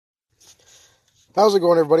How's it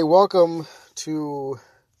going, everybody? Welcome to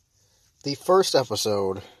the first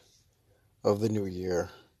episode of the new year,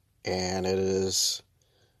 and it's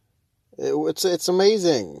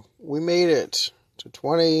amazing. We made it to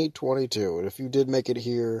 2022, and if you did make it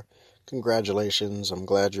here, congratulations. I'm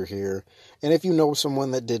glad you're here. And if you know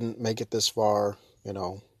someone that didn't make it this far, I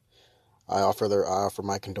offer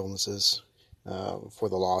my condolences for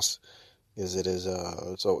the loss, as it is.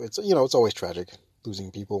 So it's always tragic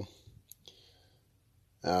losing people.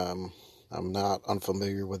 I'm not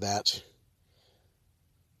unfamiliar with that.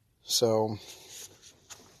 So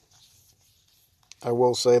I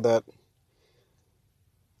will say that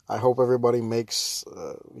I hope everybody makes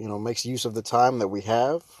use of the time that we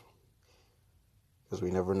have, because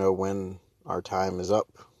we never know when our time is up.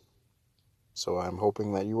 So I'm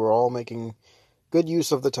hoping that you are all making good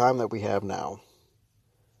use of the time that we have now.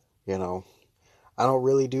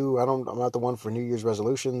 I'm not the one for New Year's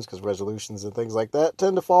resolutions, because resolutions and things like that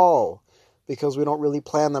tend to fall because we don't really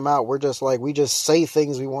plan them out. We just say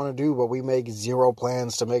things we want to do, but we make zero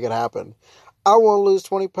plans to make it happen. I want to lose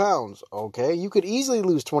 20 pounds. Okay, you could easily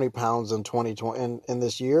lose 20 pounds in 2020 in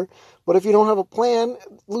this year, but if you don't have a plan,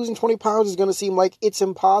 losing 20 pounds is going to seem like it's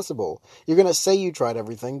impossible. You're going to say you tried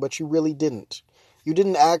everything, but you really didn't. You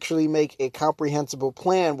didn't actually make a comprehensible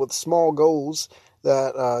plan with small goals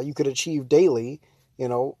that you could achieve daily,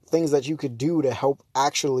 things that you could do to help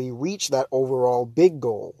actually reach that overall big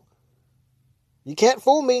goal. You can't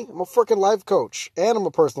fool me. I'm a freaking life coach, and I'm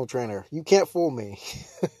a personal trainer. You can't fool me.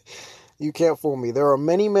 You can't fool me. There are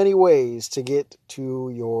many, many ways to get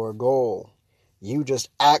to your goal. You just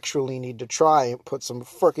actually need to try and put some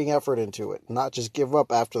freaking effort into it, not just give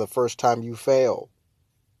up after the first time you fail.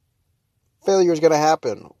 Failure is going to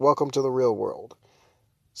happen. Welcome to the real world.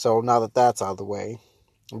 So now that that's out of the way,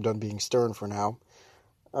 I'm done being stern for now.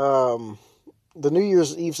 The New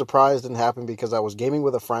Year's Eve surprise didn't happen because I was gaming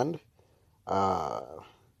with a friend.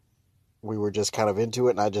 We were just kind of into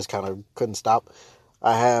it, and I just kind of couldn't stop.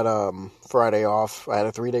 I had Friday off. I had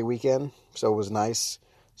a 3-day weekend, so it was nice.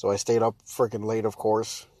 So I stayed up freaking late, of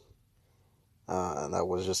course. And it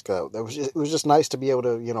was just nice to be able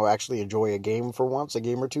to, actually enjoy a game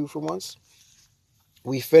or two for once.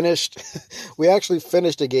 We actually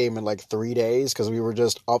finished a game in like 3 days because we were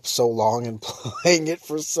just up so long and playing it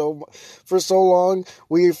for so long.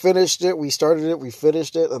 We finished it, we started it, we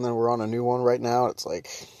finished it, and then we're on a new one right now. It's like,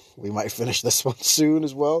 we might finish this one soon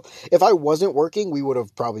as well. If I wasn't working, we would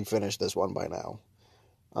have probably finished this one by now.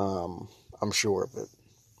 I'm sure of it.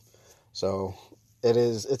 So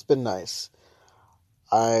it's been nice.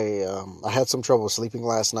 I had some trouble sleeping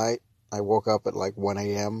last night. I woke up at like 1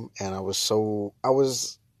 a.m. and I was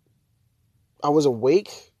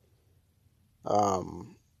awake.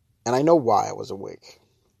 And I know why I was awake.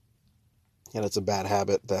 And it's a bad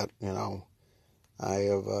habit that, I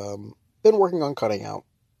have been working on cutting out.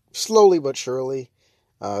 Slowly but surely,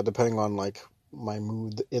 depending on like my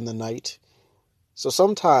mood in the night. So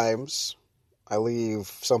sometimes I leave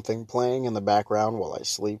something playing in the background while I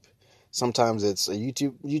sleep. Sometimes it's a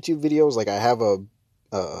YouTube videos. Like I have a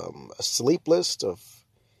sleep list of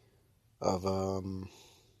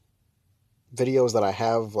videos that I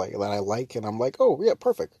have that I like, and I'm like, oh yeah,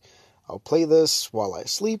 perfect. I'll play this while I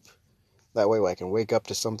sleep. That way I can wake up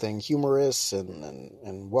to something humorous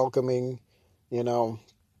and welcoming,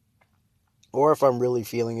 Or if I'm really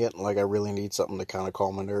feeling it, like I really need something to kind of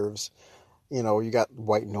calm my nerves, you got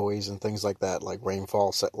white noise and things like that, like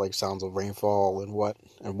rainfall, like sounds of rainfall and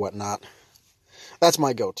whatnot. That's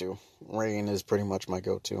my go-to. Rain is pretty much my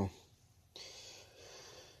go-to.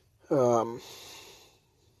 But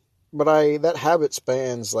that habit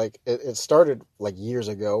spans, like, it started like years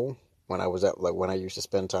ago when I used to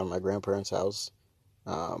spend time at my grandparents' house,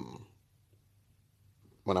 when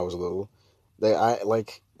I was little.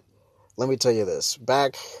 Let me tell you this,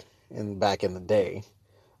 back in the day,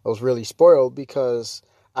 I was really spoiled because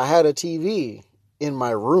I had a TV in my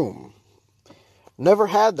room. Never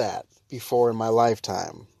had that before in my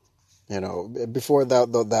lifetime. Before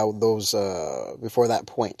that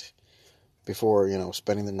point, before,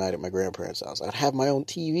 spending the night at my grandparents' house, I'd have my own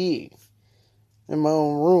TV in my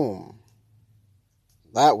own room.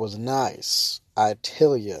 That was nice. I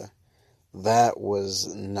tell you, that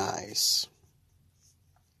was nice.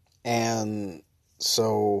 And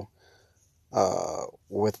so,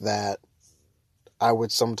 with that, I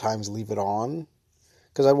would sometimes leave it on,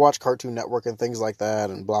 because I'd watch Cartoon Network and things like that,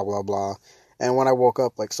 and blah, blah, blah. And when I woke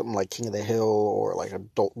up, like something like King of the Hill or like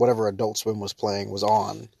whatever Adult Swim was playing was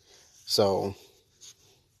on. So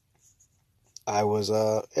I would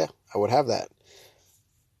have that.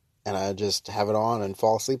 And I'd just have it on and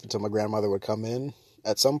fall asleep until my grandmother would come in.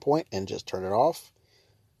 at some point and just turn it off.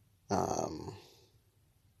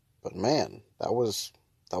 But man, that was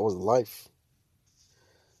the life.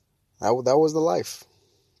 That was the life.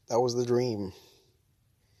 That was the dream.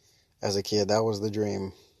 As a kid, that was the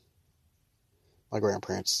dream. My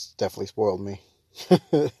grandparents definitely spoiled me.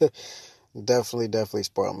 Definitely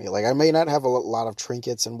spoiled me. Like, I may not have a lot of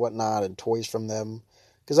trinkets and whatnot and toys from them,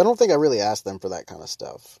 because I don't think I really asked them for that kind of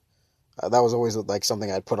stuff. That was always like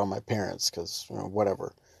something I'd put on my parents, because,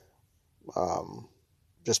 whatever.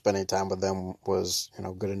 Just spending time with them was,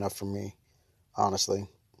 good enough for me, honestly,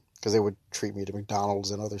 because they would treat me to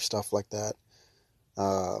McDonald's and other stuff like that.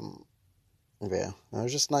 Yeah, it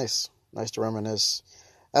was just nice to reminisce.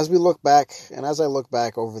 As we look back, and as I look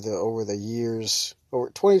back over the years,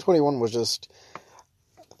 2021 was just,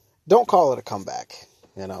 don't call it a comeback.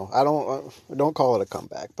 I don't call it a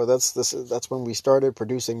comeback, but that's when we started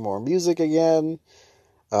producing more music again.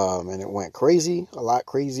 And it went crazy, a lot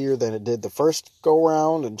crazier than it did the first go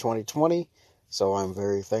round in 2020. So I'm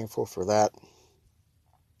very thankful for that.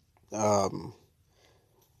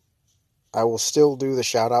 I will still do the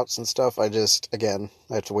shout outs and stuff. I have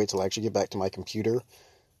to wait till I actually get back to my computer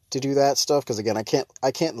to do that stuff. Cause again, I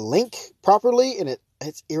can't link properly, and it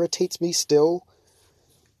irritates me still.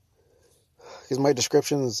 Cause my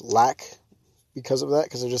descriptions lack because of that.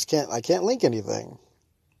 Cause I can't link anything.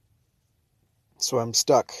 So I'm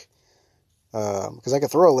stuck. Because I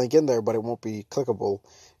could throw a link in there, but it won't be clickable.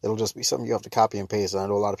 It'll just be something you have to copy and paste. And I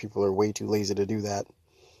know a lot of people are way too lazy to do that.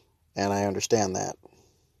 And I understand that.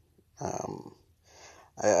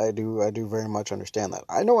 I do very much understand that.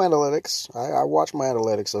 I know analytics. I watch my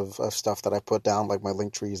analytics of stuff that I put down, like my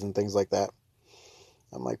link trees and things like that.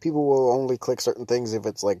 I'm like, people will only click certain things if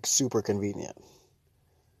it's like super convenient.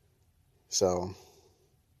 So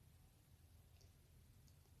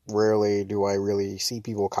rarely do I really see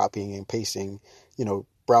people copying and pasting,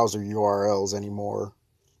 browser URLs anymore.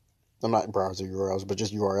 I'm not browser URLs, but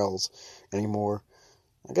just URLs anymore.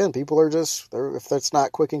 Again, people are if that's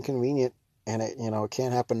not quick and convenient, and it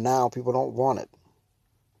can't happen now, people don't want it.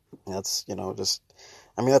 That's,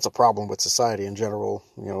 that's a problem with society in general.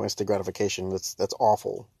 Instant gratification, that's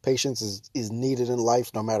awful. Patience is needed in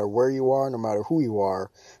life, no matter where you are, no matter who you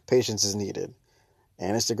are. Patience is needed.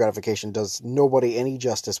 And instant gratification does nobody any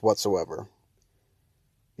justice whatsoever.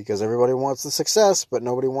 Because everybody wants the success, but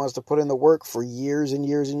nobody wants to put in the work for years and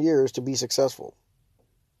years and years to be successful.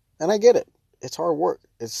 And I get it. It's hard work.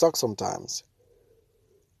 It sucks sometimes.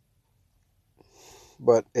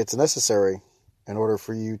 But it's necessary in order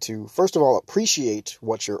for you to, first of all, appreciate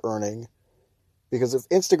what you're earning. Because if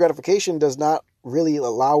instant gratification does not really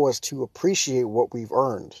allow us to appreciate what we've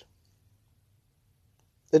earned,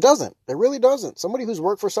 it doesn't. It really doesn't. Somebody who's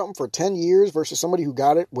worked for something for 10 years versus somebody who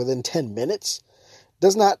got it within 10 minutes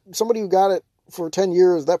somebody who got it for 10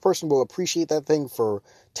 years, that person will appreciate that thing for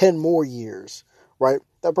 10 more years, right?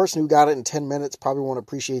 That person who got it in 10 minutes probably won't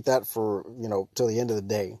appreciate that for, till the end of the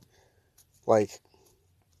day. Like,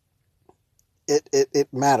 it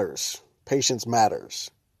matters. Patience matters.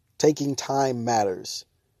 Taking time matters.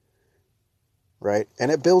 Right? And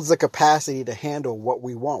it builds the capacity to handle what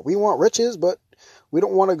we want. We want riches, but we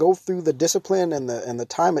don't want to go through the discipline and the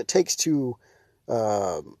time it takes to,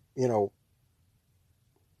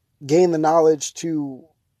 gain the knowledge to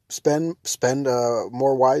spend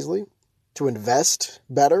more wisely, to invest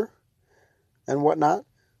better, and whatnot.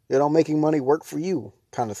 Making money work for you,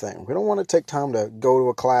 kind of thing. We don't want to take time to go to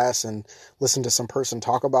a class and listen to some person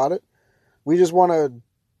talk about it. We just want to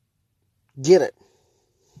get it.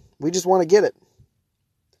 We just want to get it.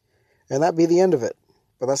 And that'd be the end of it.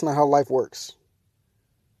 But that's not how life works.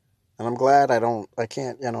 And I'm glad I'm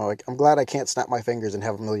glad I can't snap my fingers and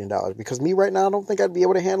have $1 million. Because me right now, I don't think I'd be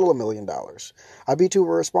able to handle $1 million. I'd be too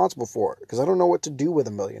irresponsible for it. Because I don't know what to do with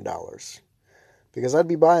 $1 million. Because I'd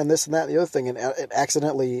be buying this and that and the other thing and it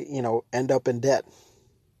accidentally, end up in debt.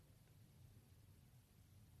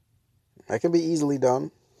 That can be easily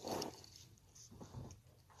done.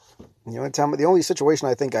 The only situation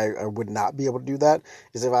I think I would not be able to do that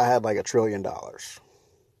is if I had like $1 trillion. If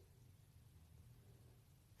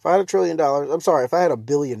I had $1 trillion, if I had $1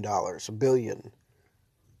 billion, $1 billion,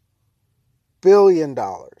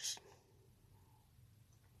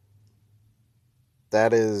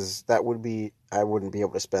 I wouldn't be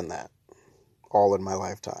able to spend that all in my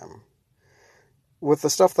lifetime. With the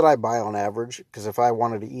stuff that I buy on average, because if I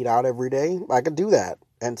wanted to eat out every day, I could do that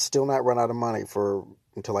and still not run out of money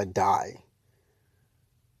until I die.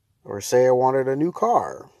 Or say I wanted a new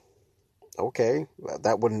car. Okay,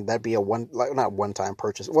 that'd be one-time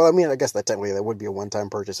purchase. Well, I guess that technically that would be a one-time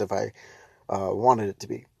purchase if I wanted it to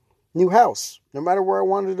be. New house, no matter where I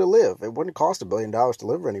wanted to live. It wouldn't cost $1 billion to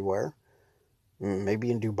live anywhere. Maybe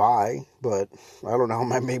in Dubai, but I don't know,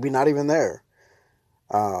 maybe not even there.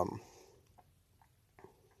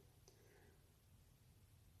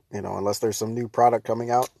 Unless there's some new product coming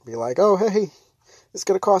out, be like, oh, hey, it's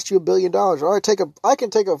going to cost you $1 billion. Or I can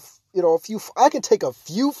take a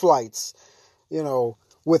few flights,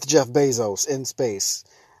 with Jeff Bezos in space.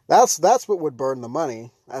 That's what would burn the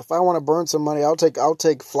money. If I want to burn some money, I'll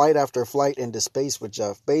take flight after flight into space with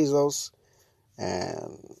Jeff Bezos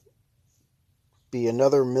and be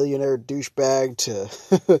another millionaire douchebag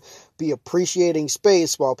to be appreciating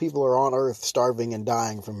space while people are on Earth starving and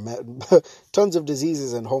dying from tons of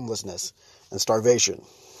diseases and homelessness and starvation.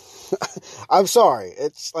 I'm sorry.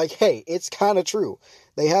 It's like, hey, it's kind of true.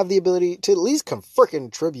 They have the ability to at least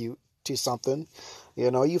contribute to something.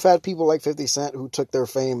 You've had people like 50 Cent who took their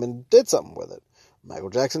fame and did something with it. Michael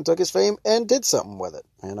Jackson took his fame and did something with it,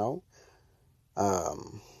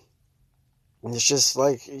 It's just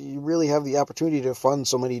like you really have the opportunity to fund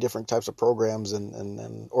so many different types of programs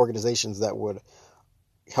and organizations that would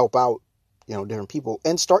help out, different people,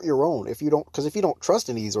 and start your own. Because if you don't trust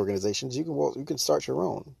any of these organizations, you can start your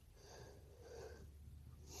own.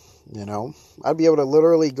 I'd be able to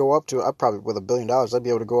literally go up to, with $1 billion, I'd be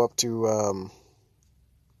able to go up to,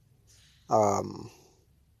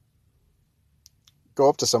 go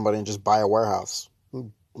up to somebody and just buy a warehouse.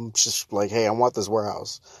 Just like, hey, I want this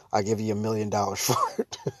warehouse. I'll give you $1 million for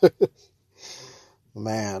it.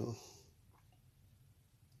 Man.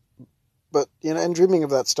 But, and dreaming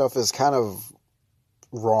of that stuff is kind of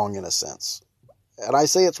wrong in a sense. And I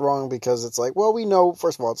say it's wrong because it's like, well, we know,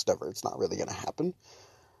 first of all, it's not really going to happen.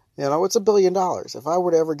 It's $1 billion. If I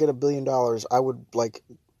were to ever get $1 billion, I would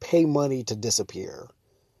pay money to disappear.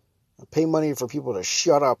 I'd pay money for people to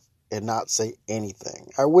shut up and not say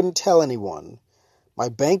anything. I wouldn't tell anyone. My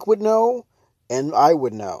bank would know, and I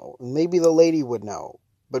would know. Maybe the lady would know,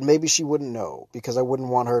 but maybe she wouldn't know because I wouldn't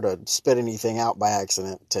want her to spit anything out by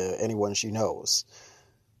accident to anyone she knows.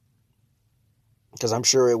 Because I'm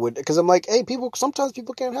sure it would. Because I'm like, hey, sometimes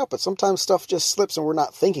people can't help it. Sometimes stuff just slips and we're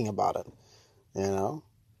not thinking about it.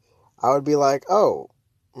 I would be like, oh,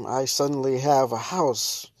 I suddenly have a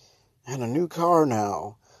house and a new car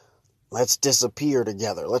now. Let's disappear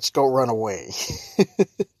together. Let's go run away.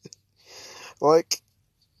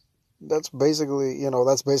 That's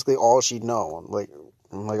basically all she'd know.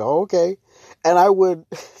 I'm like, oh, okay. And I would,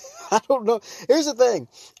 I don't know. Here's the thing.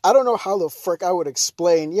 I don't know how the frick I would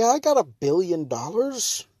explain, yeah, I got $1 billion.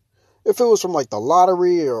 If it was from the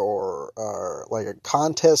lottery or a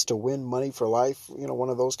contest to win money for life, one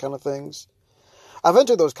of those kind of things. I've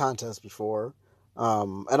entered those contests before.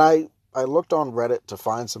 And I looked on Reddit to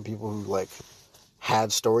find some people who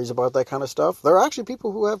had stories about that kind of stuff. There are actually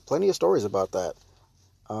people who have plenty of stories about that.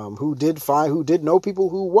 Who did know people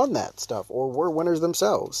who won that stuff or were winners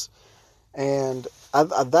themselves. And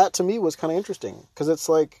that to me was kind of interesting because it's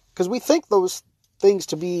because we think those things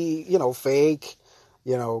to be, fake,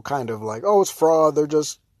 kind of oh, it's fraud. They're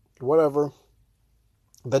just whatever.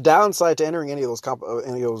 The downside to entering any of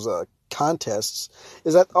those contests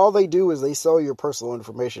is that all they do is they sell your personal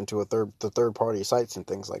information to third party sites and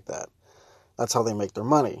things like that. That's how they make their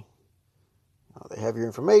money. They have your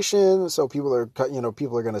information, so people are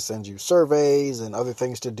going to send you surveys and other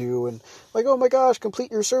things to do, and oh my gosh, complete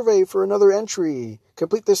your survey for another entry.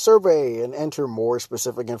 Complete this survey and enter more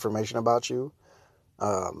specific information about you,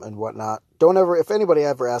 and whatnot. If anybody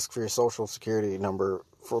ever asks for your social security number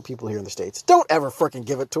for people here in the States, don't ever freaking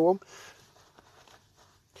give it to them.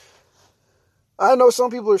 I know some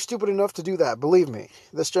people are stupid enough to do that. Believe me,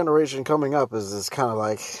 this generation coming up is kind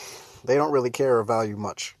of they don't really care or value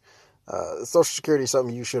much. Social Security is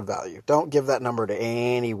something you should value. Don't give that number to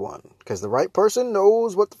anyone, because the right person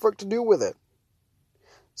knows what the frick to do with it.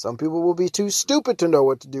 Some people will be too stupid to know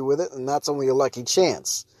what to do with it, and that's only a lucky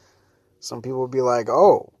chance. Some people will be like,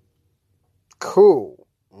 oh, cool,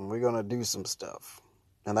 we're going to do some stuff,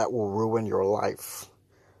 and that will ruin your life.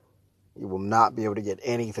 You will not be able to get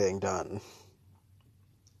anything done.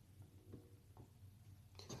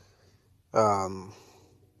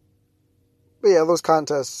 But yeah, those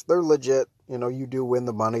contests, they're legit. You do win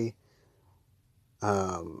the money.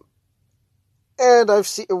 And I've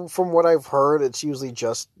seen, from what I've heard, it's usually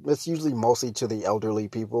mostly to the elderly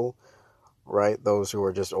people, right? Those who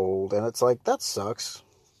are just old. And it's that sucks.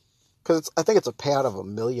 Because I think it's a payout of $1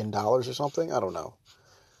 million or something. I don't know.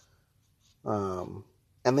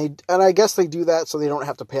 And I guess they do that so they don't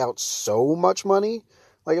have to pay out so much money.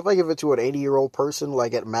 If I give it to an 80-year-old person,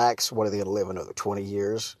 at max, what are they going to live another 20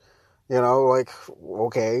 years?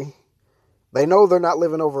 Okay. They know they're not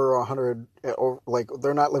living over 100, or like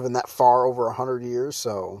they're not living that far over 100 years.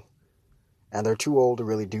 So, and they're too old to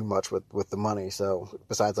really do much with the money. So,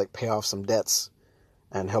 besides like pay off some debts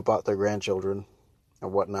and help out their grandchildren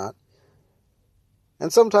and whatnot.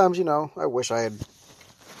 And sometimes, I wish I had,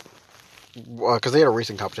 because they had a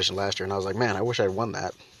racing competition last year, and I was like, man, I wish I had won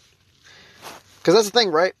that. Because that's the thing,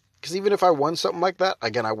 right? Because even if I won something like that,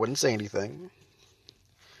 again, I wouldn't say anything.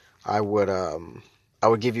 I would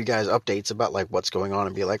give you guys updates about like what's going on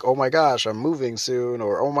and be like, oh my gosh, I'm moving soon,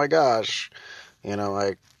 or oh my gosh,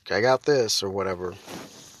 I got this or whatever.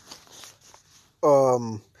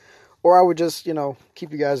 Or I would just,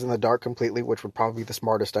 keep you guys in the dark completely, which would probably be the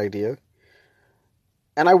smartest idea.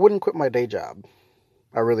 And I wouldn't quit my day job.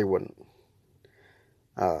 I really wouldn't.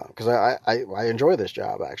 Because I enjoy this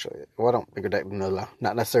job, actually. Well, I don't,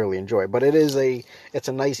 not necessarily enjoy, but it's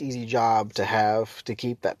a nice, easy job to have to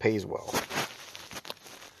keep that pays well.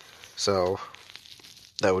 So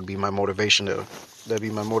that'd be my motivation to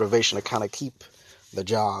kind of keep the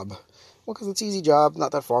job. Well, because it's an easy job,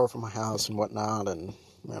 not that far from my house and whatnot, and,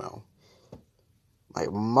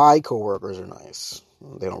 my coworkers are nice.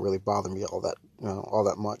 They don't really bother me all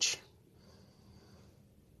that much.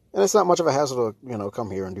 And it's not much of a hassle to, come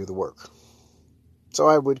here and do the work. So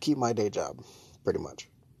I would keep my day job, pretty much.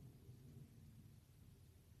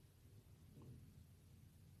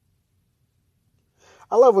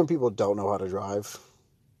 I love when people don't know how to drive.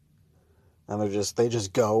 And they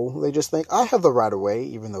just go. They just think, I have the right of way,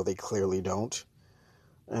 even though they clearly don't.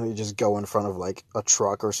 And they just go in front of, like, a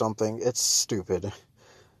truck or something. It's stupid.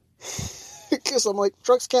 Because I'm like,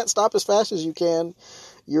 trucks can't stop as fast as you can.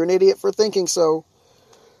 You're an idiot for thinking so.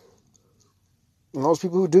 And those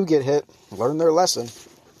people who do get hit learn their lesson.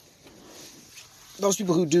 Those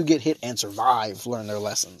people who do get hit and survive learn their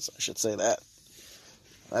lessons. I should say that.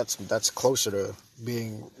 That's closer to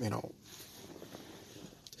being,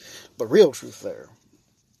 the real truth there.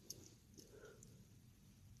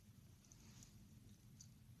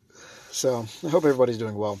 So, I hope everybody's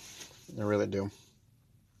doing well. I really do.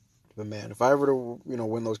 But man, if I ever to, win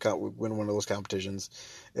one of those competitions,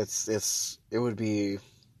 it would be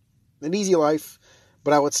an easy life,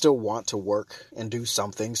 but I would still want to work and do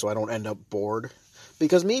something so I don't end up bored.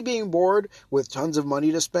 Because me being bored with tons of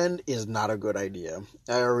money to spend is not a good idea.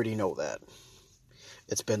 I already know that.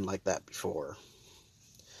 It's been like that before.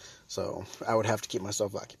 So I would have to keep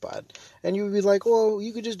myself occupied. And you would be like, well,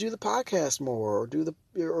 you could just do the podcast more or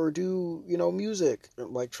do music.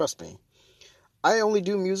 Like, trust me. I only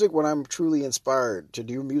do music when I'm truly inspired to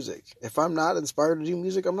do music. If I'm not inspired to do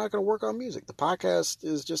music, I'm not going to work on music. The podcast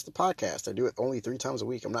is just the podcast. I do it only 3 times a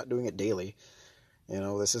week. I'm not doing it daily. I'm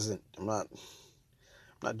not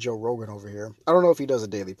Joe Rogan over here. I don't know if he does a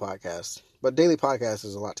daily podcast, but daily podcast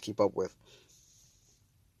is a lot to keep up with.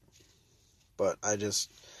 But I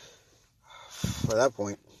just, for that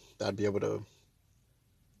point, I'd be able to,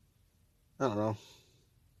 I don't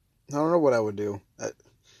know what I would do.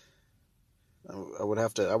 I would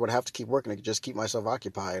have to keep working to just keep myself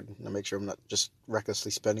occupied and make sure I'm not just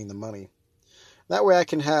recklessly spending the money. That way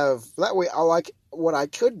what I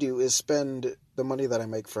could do is spend the money that I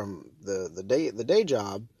make from the day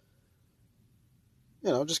job,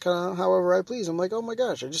 just kind of however I please. I'm like, oh my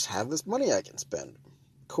gosh, I just have this money I can spend.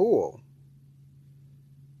 Cool.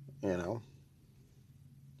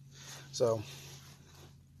 So,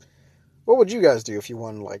 what would you guys do if you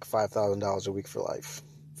won like $5,000 a week for life?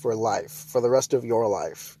 For the rest of your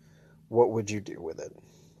life, what would you do with it?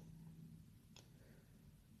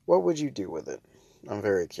 What would you do with it? I'm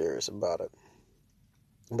very curious about it.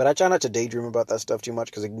 But I try not to daydream about that stuff too much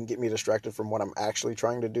because it can get me distracted from what I'm actually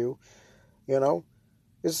trying to do.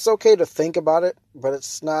 It's okay to think about it, but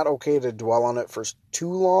it's not okay to dwell on it for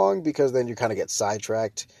too long because then you kind of get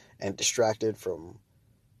sidetracked and distracted from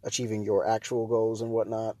achieving your actual goals and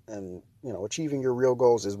whatnot. And, achieving your real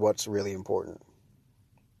goals is what's really important.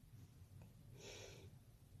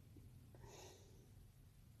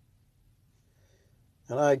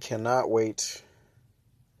 And I cannot wait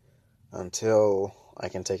until I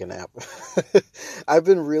can take a nap. I've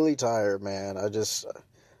been really tired, man. I've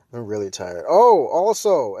been really tired. Oh,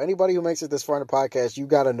 also, anybody who makes it this far in the podcast, you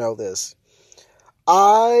gotta know this.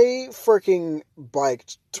 I freaking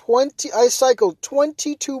I cycled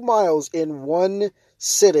 22 miles in one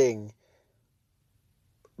sitting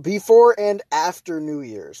before and after New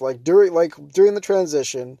Year's. During the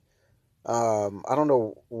transition. I don't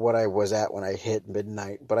know what I was at when I hit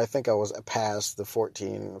midnight, but I think I was past the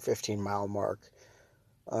 14, 15 mile mark.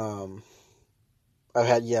 I've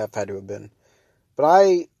had to have been.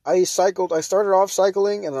 But I cycled, I started off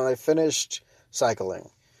cycling and then I finished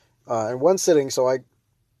cycling, in one sitting. So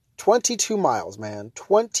 22 miles, man.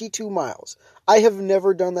 22 miles. I have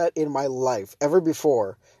never done that in my life, ever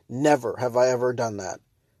before. Never have I ever done that.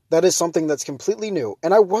 That is something that's completely new.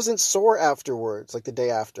 And I wasn't sore afterwards, like the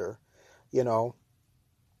day after, you know,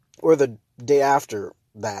 or the day after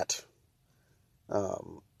that.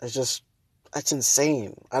 It's just, that's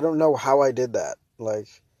insane. I don't know how I did that. Like,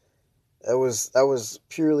 that was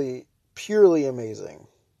purely amazing.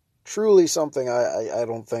 Truly something I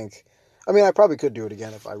don't think, I mean, I probably could do it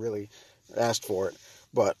again if I really asked for it.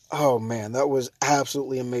 But, oh man, that was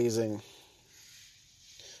absolutely amazing.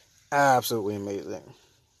 Absolutely amazing.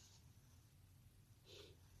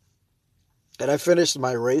 And I finished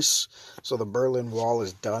my race, so the Berlin Wall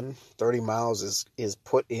is done. 30 miles is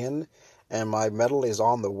put in, and my medal is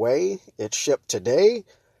on the way. It's shipped today,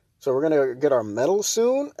 so we're going to get our medal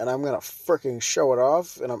soon, and I'm going to freaking show it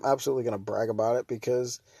off, and I'm absolutely going to brag about it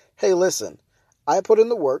because, hey, listen, I put in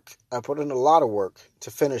the work. I put in a lot of work to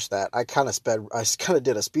finish that. I kind of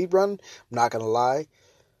did a speed run, I'm not going to lie.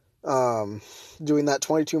 Doing that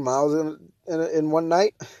 22 miles in one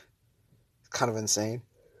night, kind of insane.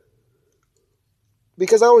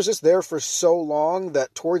 Because I was just there for so long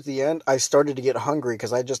that towards the end, I started to get hungry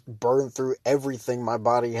because I just burned through everything my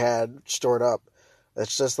body had stored up.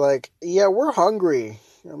 It's just like, yeah, we're hungry.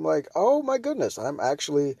 I'm like, oh my goodness, I'm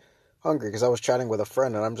actually hungry because I was chatting with a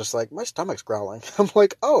friend and I'm just like, my stomach's growling. I'm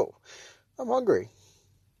like, oh, I'm hungry.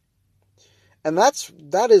 And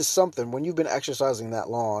that is something when you've been exercising that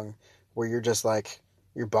long where you're just like,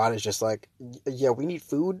 your body's just like, yeah, we need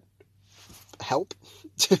food, help.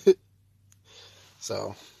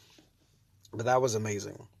 So, but that was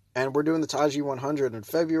amazing. And we're doing the Taji 100 in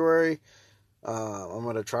February. I'm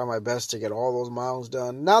going to try my best to get all those miles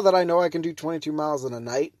done. Now that I know I can do 22 miles in a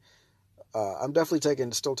night, I'm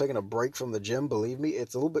definitely still taking a break from the gym. Believe me,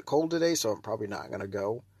 it's a little bit cold today, so I'm probably not going to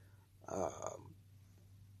go.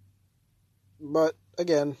 But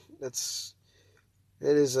again, it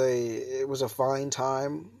was a fine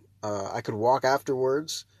time. I could walk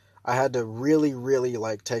afterwards. I had to really, really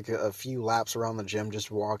like take a few laps around the gym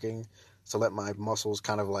just walking to let my muscles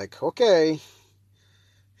kind of like, okay,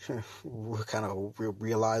 kind of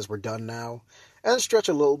realize we're done now, and stretch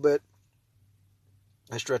a little bit.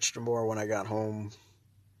 I stretched more when I got home,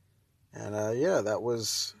 and yeah, that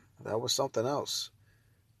was something else.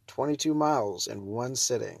 22 miles in one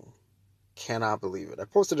sitting. Cannot believe it. I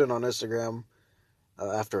posted it on Instagram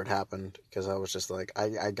after it happened because I was just like,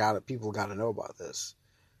 I got it. People got to know about this.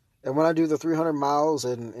 And when I do the 300 miles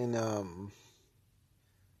in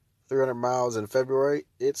 300 miles in February,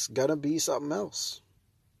 it's gonna be something else.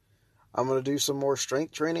 I'm gonna do some more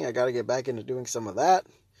strength training. I got to get back into doing some of that.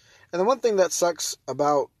 And the one thing that sucks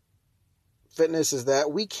about fitness is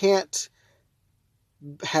that we can't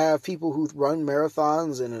have people who run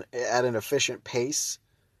marathons at an efficient pace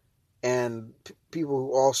and people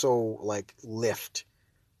who also like lift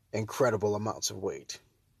incredible amounts of weight.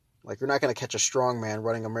 Like, you're not going to catch a strong man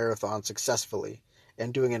running a marathon successfully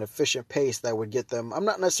and doing an efficient pace that would get them. I'm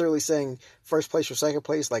not necessarily saying first place or second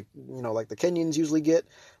place, like, like the Kenyans usually get,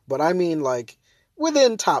 but I mean like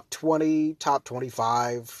within top 20, top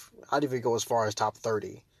 25. I'd even go as far as top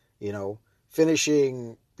 30,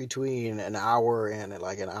 finishing between an hour and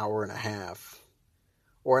like an hour and a half,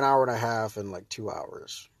 or an hour and a half and like 2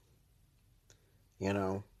 hours,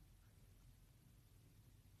 Now,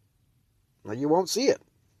 you won't see it.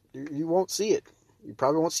 You won't see it. You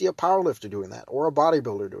probably won't see a powerlifter doing that or a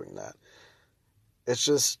bodybuilder doing that.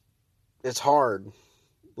 It's hard.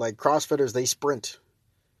 Like CrossFitters, they sprint.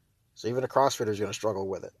 So even a CrossFitter is going to struggle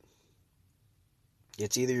with it.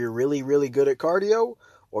 It's either you're really, really good at cardio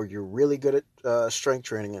or you're really good at strength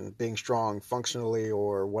training and being strong functionally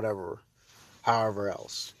or whatever, however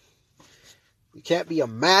else. You can't be a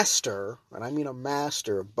master, and I mean a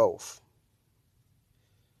master of both.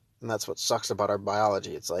 And that's what sucks about our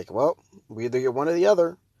biology. It's like, well, we either get one or the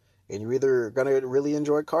other. And you're either going to really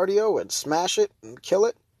enjoy cardio and smash it and kill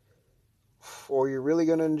it, or you're really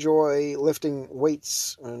going to enjoy lifting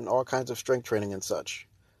weights and all kinds of strength training and such.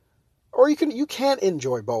 Or you can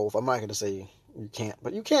enjoy both. I'm not going to say you can't,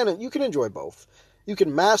 but you can enjoy both. You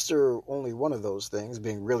can master only one of those things,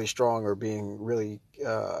 being really strong or being really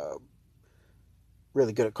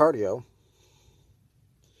really good at cardio.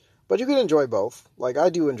 But you can enjoy both. Like, I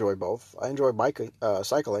do enjoy both. I enjoy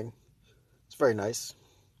cycling. It's very nice.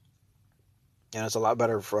 And it's a lot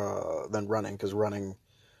better than running, because running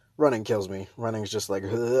kills me. Running is just like,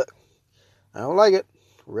 ugh. I don't like it.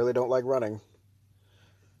 Really don't like running.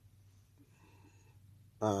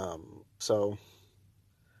 So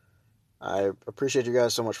I appreciate you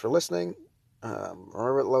guys so much for listening.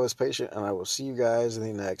 Remember, love is patient, and I will see you guys in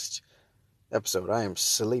the next episode. I am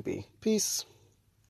sleepy. Peace.